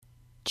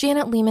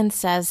Janet Lehman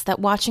says that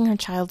watching her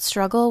child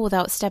struggle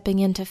without stepping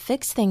in to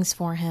fix things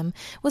for him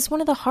was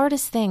one of the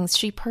hardest things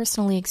she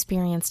personally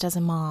experienced as a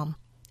mom.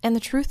 And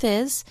the truth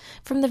is,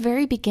 from the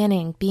very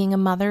beginning, being a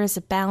mother is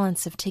a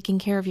balance of taking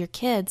care of your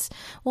kids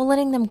while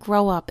letting them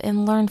grow up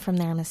and learn from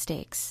their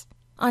mistakes.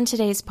 On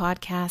today's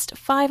podcast,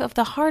 5 of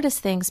the hardest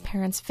things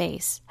parents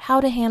face,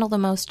 how to handle the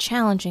most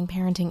challenging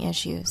parenting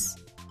issues.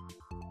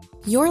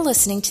 You're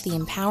listening to the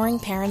Empowering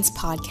Parents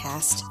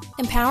podcast.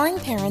 Empowering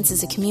Parents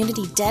is a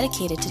community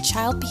dedicated to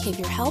child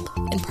behavior help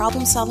and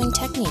problem-solving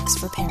techniques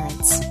for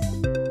parents.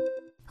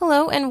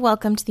 Hello and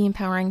welcome to the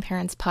Empowering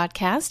Parents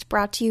podcast,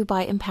 brought to you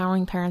by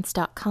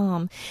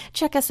empoweringparents.com.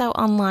 Check us out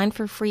online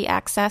for free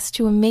access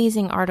to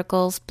amazing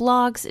articles,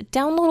 blogs,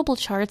 downloadable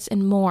charts,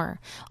 and more,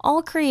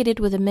 all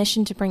created with a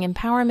mission to bring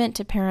empowerment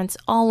to parents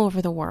all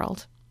over the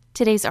world.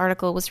 Today's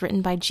article was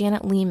written by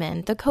Janet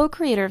Lehman, the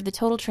co-creator of the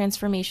Total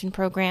Transformation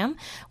Program,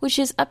 which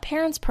is a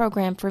parents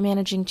program for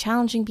managing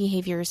challenging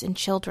behaviors in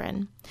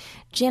children.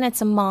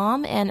 Janet's a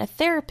mom and a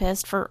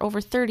therapist for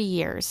over 30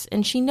 years,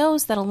 and she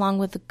knows that along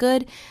with the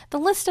good, the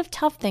list of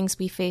tough things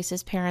we face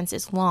as parents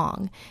is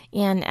long.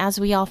 And as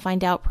we all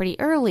find out pretty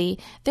early,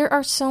 there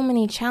are so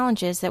many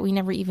challenges that we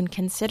never even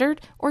considered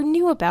or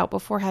knew about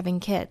before having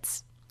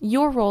kids.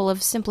 Your role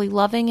of simply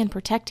loving and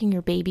protecting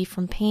your baby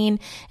from pain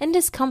and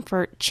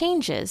discomfort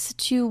changes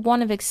to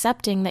one of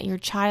accepting that your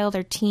child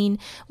or teen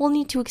will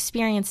need to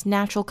experience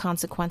natural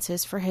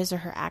consequences for his or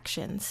her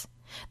actions.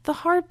 The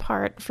hard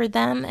part for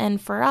them and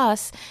for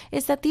us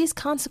is that these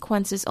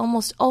consequences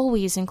almost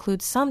always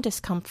include some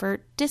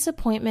discomfort,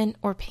 disappointment,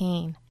 or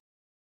pain.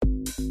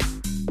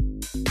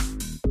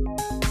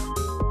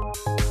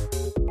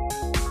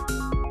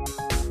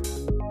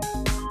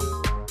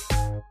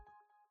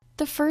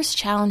 The first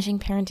challenging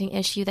parenting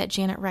issue that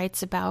Janet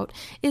writes about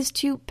is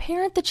to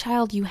parent the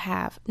child you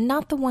have,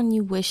 not the one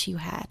you wish you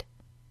had.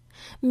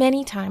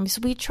 Many times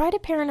we try to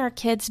parent our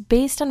kids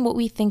based on what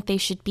we think they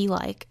should be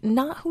like,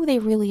 not who they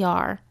really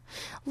are.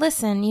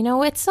 Listen,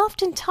 it's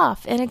often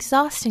tough and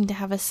exhausting to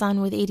have a son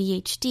with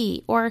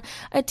ADHD or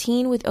a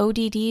teen with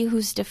ODD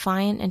who's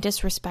defiant and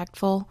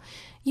disrespectful.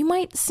 You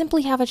might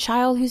simply have a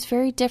child who's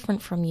very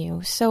different from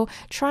you, so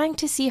trying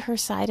to see her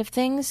side of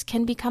things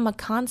can become a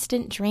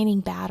constant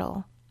draining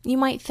battle. You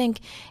might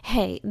think,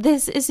 hey,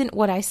 this isn't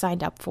what I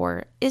signed up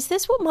for. Is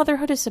this what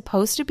motherhood is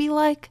supposed to be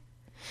like?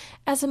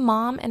 As a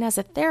mom and as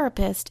a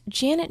therapist,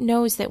 Janet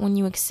knows that when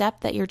you accept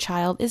that your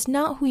child is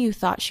not who you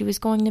thought she was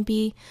going to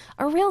be,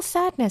 a real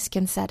sadness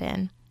can set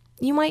in.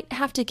 You might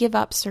have to give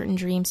up certain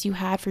dreams you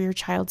had for your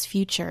child's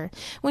future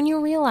when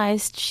you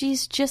realized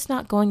she's just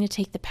not going to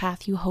take the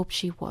path you hoped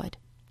she would.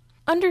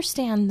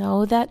 Understand,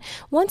 though, that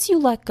once you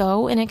let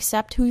go and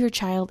accept who your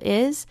child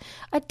is,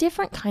 a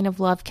different kind of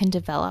love can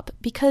develop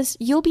because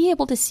you'll be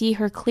able to see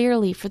her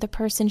clearly for the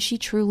person she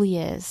truly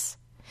is.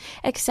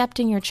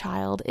 Accepting your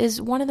child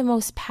is one of the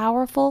most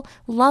powerful,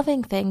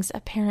 loving things a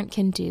parent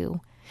can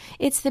do.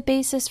 It's the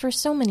basis for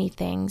so many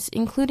things,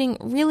 including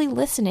really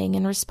listening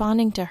and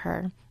responding to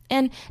her,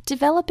 and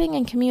developing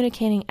and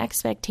communicating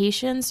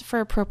expectations for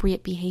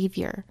appropriate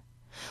behavior.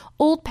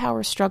 Old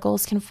power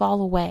struggles can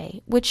fall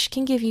away, which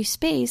can give you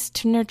space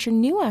to nurture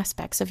new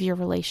aspects of your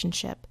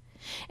relationship.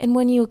 And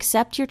when you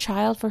accept your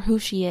child for who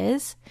she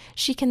is,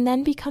 she can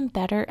then become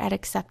better at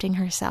accepting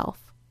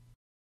herself.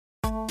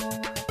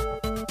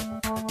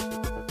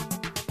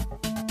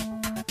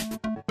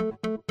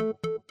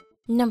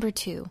 Number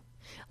 2,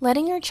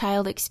 letting your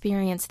child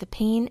experience the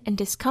pain and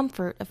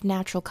discomfort of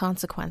natural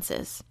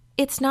consequences.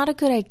 It's not a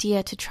good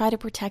idea to try to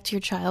protect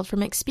your child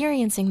from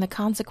experiencing the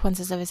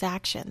consequences of his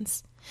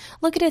actions.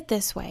 Look at it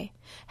this way.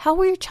 How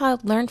will your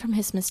child learn from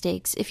his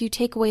mistakes if you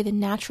take away the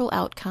natural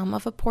outcome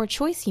of a poor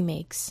choice he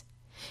makes?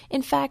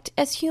 In fact,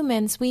 as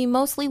humans, we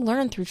mostly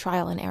learn through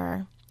trial and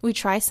error. We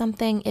try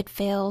something, it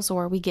fails,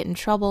 or we get in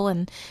trouble,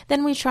 and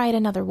then we try it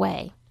another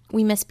way.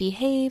 We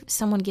misbehave,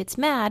 someone gets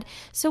mad,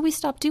 so we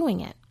stop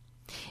doing it.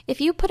 If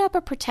you put up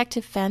a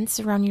protective fence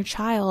around your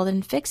child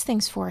and fix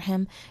things for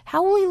him,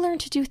 how will he learn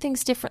to do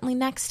things differently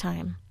next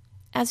time?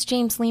 As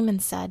James Lehman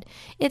said,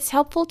 it's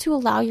helpful to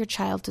allow your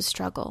child to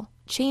struggle.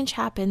 Change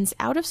happens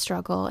out of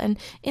struggle and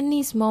in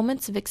these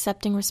moments of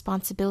accepting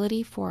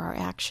responsibility for our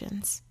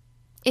actions.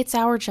 It's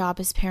our job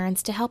as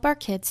parents to help our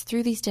kids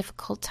through these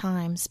difficult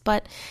times,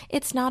 but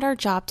it's not our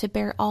job to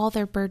bear all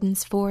their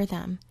burdens for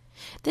them.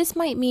 This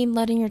might mean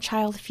letting your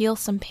child feel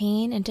some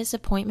pain and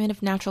disappointment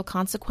of natural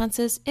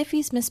consequences if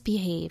he's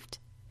misbehaved.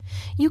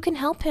 You can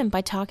help him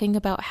by talking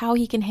about how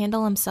he can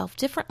handle himself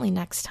differently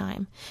next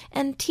time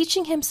and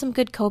teaching him some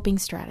good coping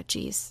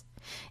strategies.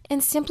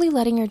 And simply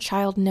letting your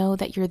child know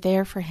that you're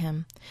there for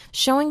him,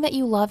 showing that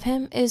you love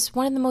him, is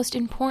one of the most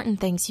important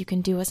things you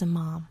can do as a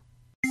mom.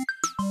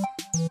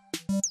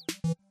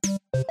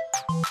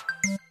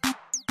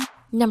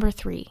 Number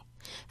 3,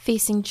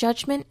 facing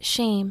judgment,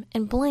 shame,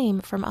 and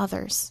blame from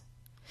others.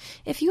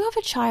 If you have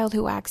a child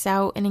who acts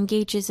out and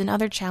engages in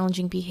other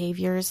challenging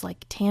behaviors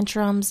like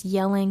tantrums,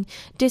 yelling,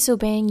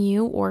 disobeying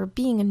you, or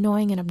being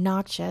annoying and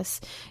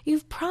obnoxious,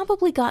 you've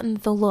probably gotten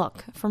the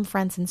look from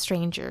friends and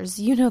strangers.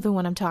 You know the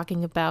one I'm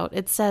talking about.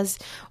 It says,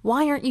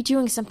 "Why aren't you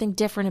doing something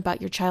different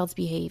about your child's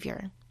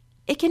behavior?"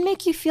 It can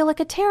make you feel like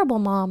a terrible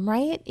mom,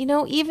 right?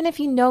 Even if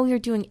you know you're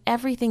doing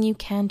everything you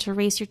can to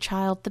raise your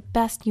child the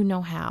best you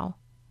know how.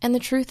 And the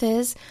truth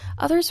is,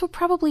 others will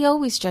probably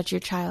always judge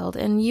your child,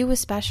 and you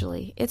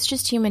especially. It's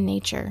just human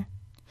nature.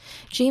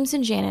 James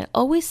and Janet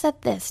always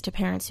said this to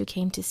parents who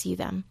came to see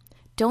them: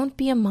 don't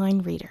be a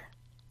mind reader.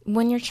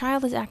 When your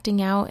child is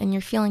acting out and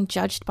you're feeling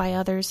judged by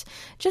others,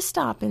 just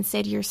stop and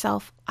say to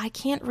yourself, I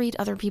can't read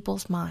other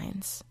people's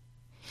minds.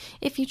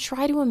 If you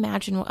try to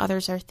imagine what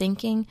others are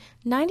thinking,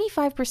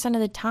 95%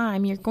 of the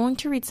time you're going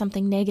to read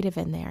something negative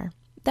in there.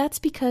 That's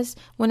because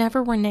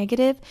whenever we're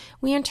negative,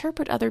 we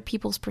interpret other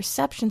people's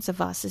perceptions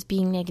of us as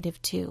being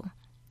negative too.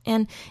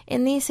 And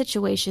in these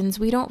situations,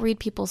 we don't read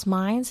people's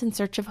minds in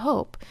search of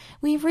hope.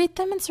 We read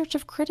them in search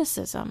of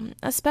criticism,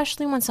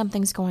 especially when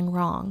something's going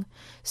wrong.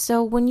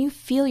 So when you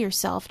feel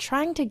yourself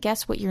trying to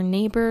guess what your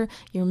neighbor,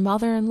 your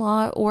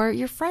mother-in-law, or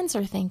your friends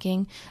are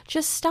thinking,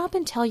 just stop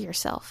and tell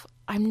yourself,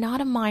 I'm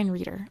not a mind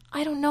reader.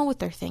 I don't know what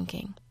they're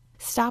thinking.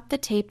 Stop the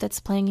tape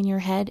that's playing in your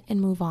head and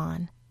move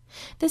on.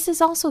 This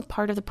is also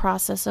part of the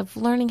process of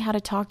learning how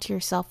to talk to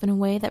yourself in a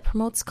way that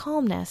promotes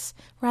calmness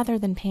rather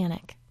than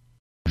panic.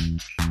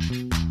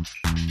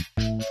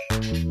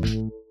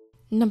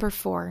 Number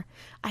 4,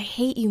 I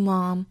hate you,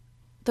 Mom.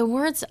 The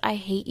words I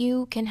hate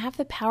you can have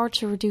the power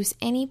to reduce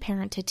any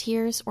parent to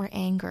tears or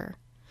anger.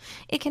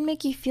 It can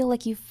make you feel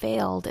like you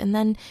failed and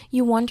then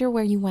you wonder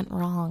where you went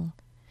wrong.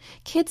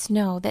 Kids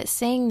know that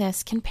saying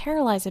this can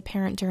paralyze a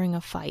parent during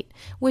a fight,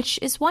 which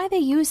is why they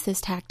use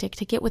this tactic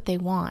to get what they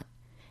want.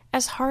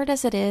 As hard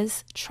as it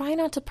is, try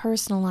not to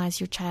personalize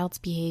your child's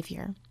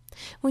behavior.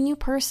 When you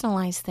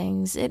personalize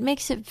things, it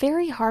makes it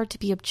very hard to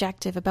be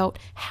objective about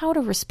how to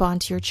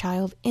respond to your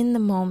child in the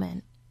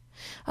moment.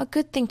 A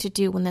good thing to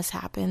do when this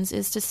happens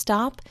is to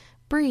stop,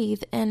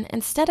 breathe, and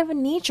instead of a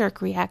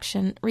knee-jerk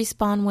reaction,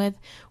 respond with,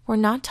 we're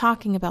not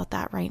talking about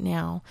that right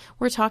now.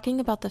 We're talking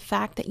about the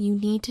fact that you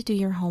need to do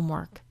your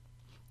homework.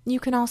 You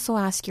can also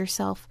ask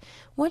yourself,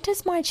 what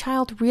does my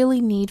child really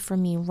need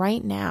from me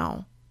right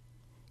now?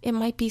 It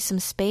might be some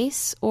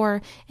space,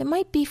 or it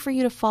might be for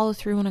you to follow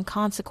through on a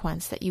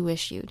consequence that you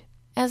issued.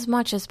 As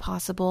much as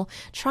possible,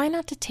 try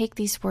not to take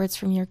these words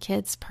from your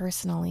kids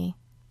personally.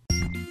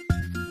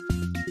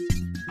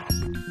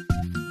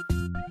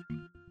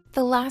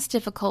 The last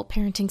difficult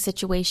parenting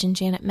situation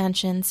Janet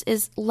mentions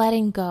is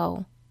letting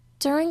go.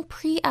 During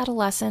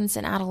pre-adolescence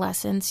and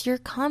adolescence, you're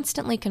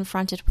constantly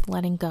confronted with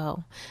letting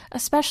go,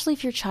 especially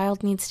if your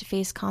child needs to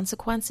face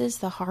consequences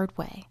the hard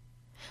way.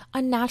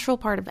 A natural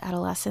part of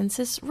adolescence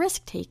is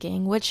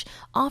risk-taking, which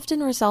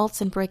often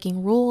results in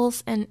breaking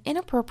rules and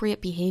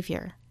inappropriate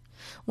behavior.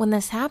 When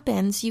this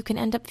happens, you can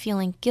end up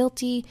feeling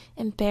guilty,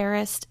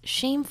 embarrassed,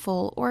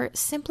 shameful, or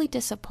simply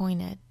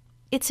disappointed.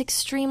 It's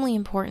extremely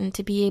important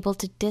to be able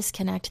to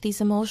disconnect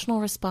these emotional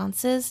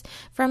responses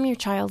from your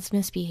child's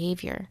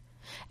misbehavior.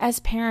 As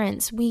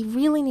parents, we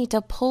really need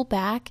to pull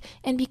back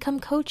and become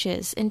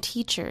coaches and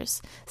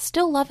teachers,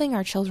 still loving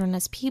our children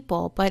as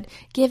people, but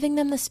giving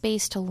them the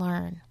space to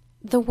learn.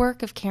 The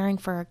work of caring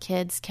for our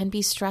kids can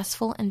be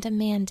stressful and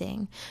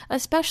demanding,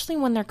 especially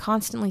when they're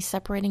constantly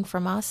separating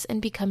from us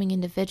and becoming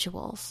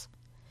individuals.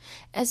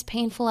 As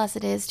painful as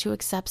it is to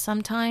accept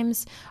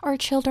sometimes, our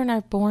children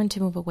are born to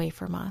move away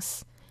from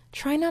us.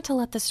 Try not to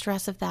let the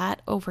stress of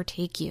that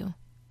overtake you.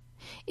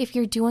 If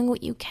you're doing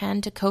what you can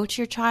to coach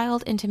your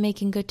child into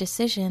making good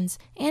decisions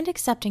and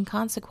accepting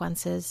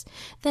consequences,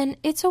 then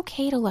it's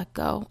okay to let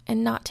go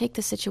and not take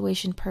the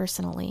situation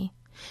personally.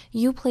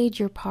 You played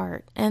your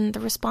part, and the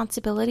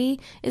responsibility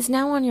is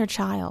now on your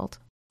child.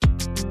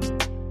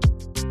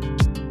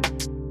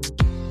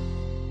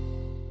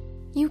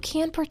 You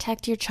can't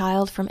protect your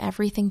child from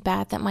everything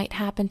bad that might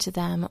happen to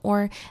them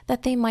or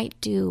that they might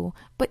do,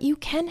 but you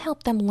can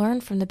help them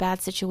learn from the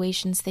bad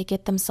situations they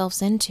get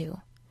themselves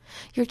into.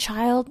 Your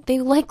child, they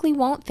likely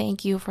won't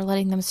thank you for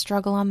letting them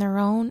struggle on their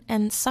own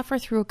and suffer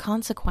through a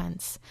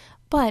consequence.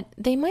 But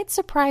they might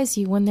surprise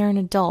you when they're an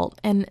adult,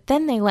 and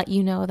then they let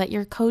you know that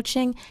your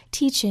coaching,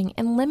 teaching,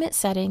 and limit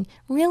setting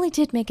really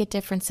did make a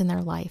difference in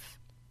their life.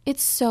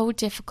 It's so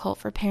difficult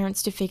for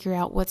parents to figure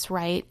out what's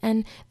right,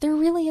 and there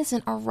really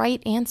isn't a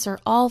right answer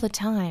all the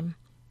time.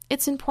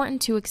 It's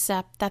important to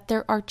accept that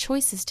there are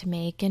choices to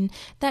make, and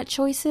that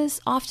choices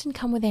often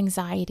come with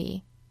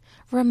anxiety.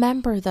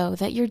 Remember, though,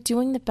 that you're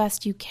doing the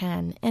best you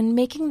can and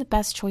making the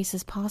best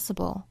choices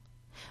possible.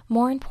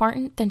 More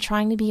important than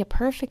trying to be a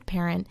perfect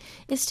parent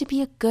is to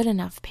be a good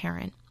enough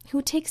parent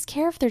who takes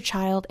care of their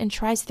child and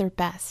tries their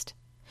best.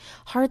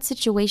 Hard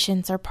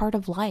situations are part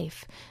of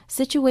life,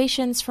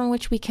 situations from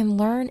which we can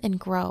learn and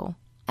grow.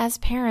 As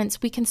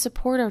parents, we can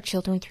support our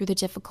children through the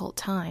difficult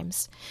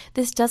times.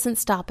 This doesn't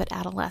stop at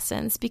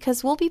adolescence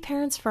because we'll be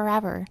parents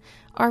forever.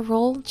 Our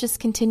role just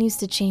continues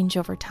to change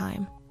over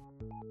time.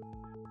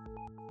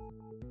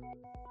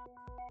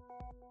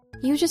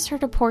 You just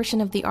heard a portion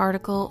of the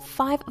article,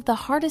 5 of the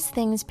Hardest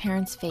Things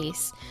Parents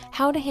Face,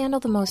 How to Handle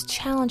the Most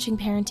Challenging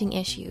Parenting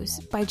Issues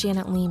by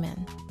Janet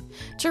Lehman.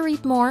 To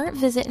read more,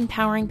 visit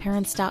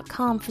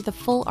empoweringparents.com for the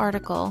full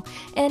article.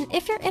 And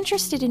if you're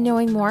interested in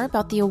knowing more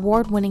about the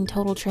award-winning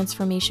Total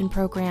Transformation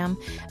program,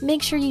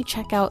 make sure you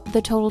check out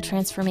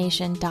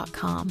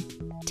thetotaltransformation.com.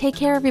 Take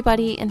care,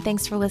 everybody, and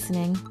thanks for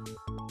listening.